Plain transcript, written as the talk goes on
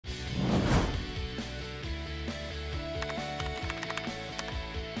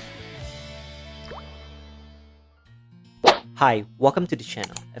Hi, welcome to the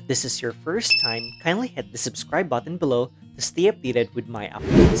channel. If this is your first time, kindly hit the subscribe button below to stay updated with my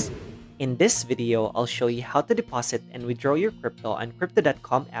updates. In this video, I'll show you how to deposit and withdraw your crypto on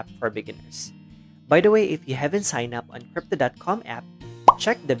Crypto.com app for beginners. By the way, if you haven't signed up on Crypto.com app,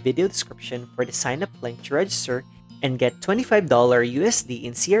 check the video description for the sign up link to register and get $25 USD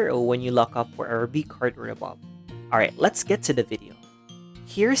in CRO when you lock up for a Ruby card or above. Alright, let's get to the video.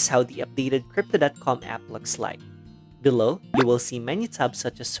 Here's how the updated Crypto.com app looks like. Below, you will see menu tabs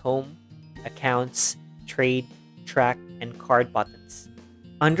such as Home, Accounts, Trade, Track, and Card buttons.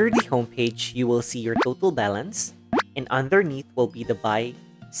 Under the home page, you will see your total balance, and underneath will be the Buy,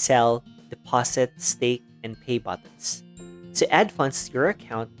 Sell, Deposit, Stake, and Pay buttons. To add funds to your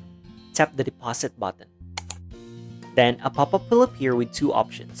account, tap the Deposit button. Then, a pop-up will appear with two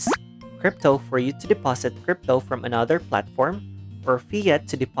options: Crypto for you to deposit crypto from another platform, or Fiat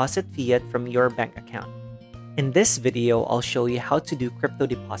to deposit fiat from your bank account. In this video, I'll show you how to do crypto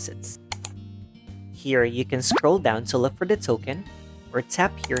deposits. Here, you can scroll down to look for the token, or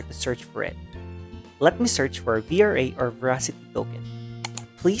tap here to search for it. Let me search for VRA or Veracity token.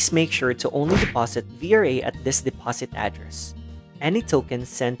 Please make sure to only deposit VRA at this deposit address. Any token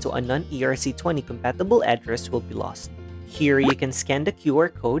sent to a non-ERC20 compatible address will be lost. Here, you can scan the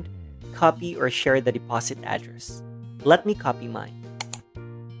QR code, copy or share the deposit address. Let me copy mine.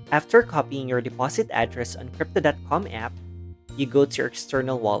 After copying your deposit address on Crypto.com app, you go to your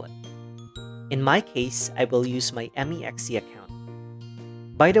external wallet. In my case, I will use my MEXC account.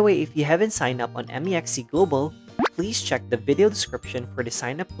 By the way, if you haven't signed up on MEXC Global, please check the video description for the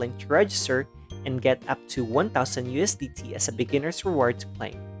sign up link to register and get up to 1000 USDT as a beginner's reward to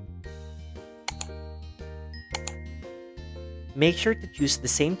claim. Make sure to choose the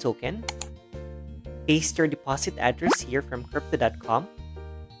same token. Paste your deposit address here from Crypto.com.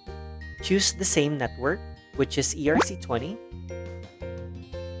 Choose the same network, which is ERC20.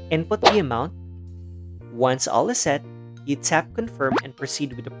 Input the amount. Once all is set, you tap Confirm and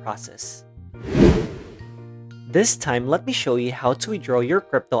proceed with the process. This time, let me show you how to withdraw your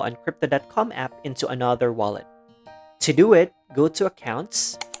crypto on Crypto.com app into another wallet. To do it, go to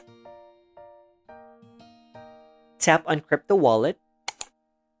Accounts. Tap on Crypto Wallet.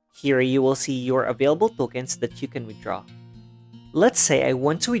 Here you will see your available tokens that you can withdraw. Let's say I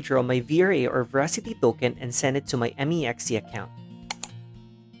want to withdraw my VRA or Veracity token and send it to my MEXC account.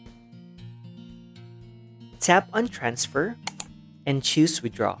 Tap on Transfer and choose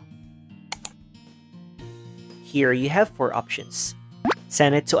Withdraw. Here you have four options: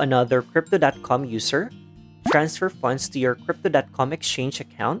 send it to another Crypto.com user, transfer funds to your Crypto.com exchange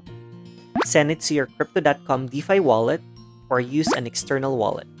account, send it to your Crypto.com DeFi wallet, or use an external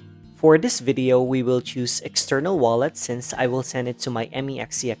wallet. For this video, we will choose external wallet since I will send it to my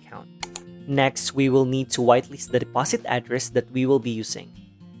MEXC account. Next, we will need to whitelist the deposit address that we will be using.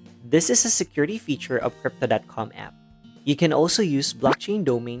 This is a security feature of Crypto.com app. You can also use blockchain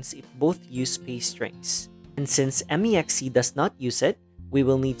domains if both use pay strings. And since MEXC does not use it, we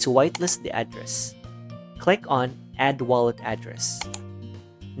will need to whitelist the address. Click on Add Wallet Address.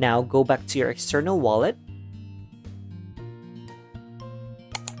 Now go back to your external wallet.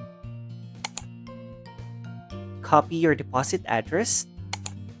 Copy your deposit address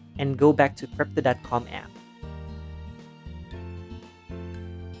and go back to Crypto.com app.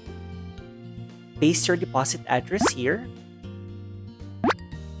 Paste your deposit address here.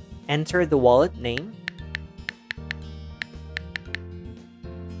 Enter the wallet name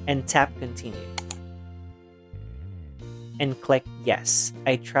and tap Continue. And click Yes,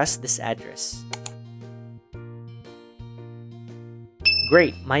 I trust this address.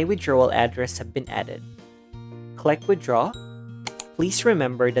 Great, my withdrawal address have been added. Click Withdraw. Please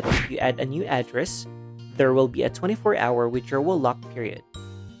remember that if you add a new address, there will be a 24-hour withdrawal lock period,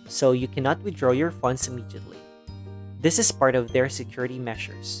 so you cannot withdraw your funds immediately. This is part of their security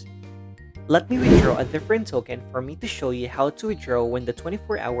measures. Let me withdraw a different token for me to show you how to withdraw when the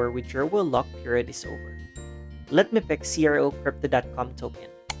 24-hour withdrawal lock period is over. Let me pick CRO Crypto.com token.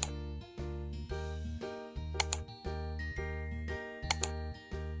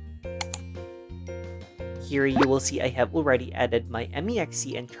 Here you will see I have already added my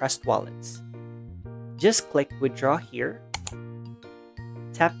MEXC and Trust wallets. Just click Withdraw here,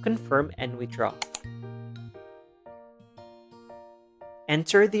 tap Confirm and Withdraw.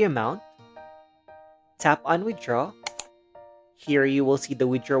 Enter the amount, tap on Withdraw. Here you will see the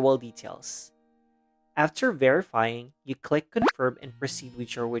withdrawal details. After verifying, you click Confirm and proceed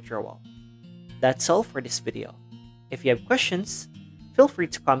with your withdrawal. That's all for this video. If you have questions, feel free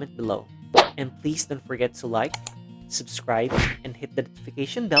to comment below. And please don't forget to like, subscribe, and hit the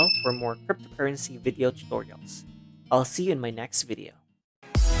notification bell for more cryptocurrency video tutorials. I'll see you in my next video.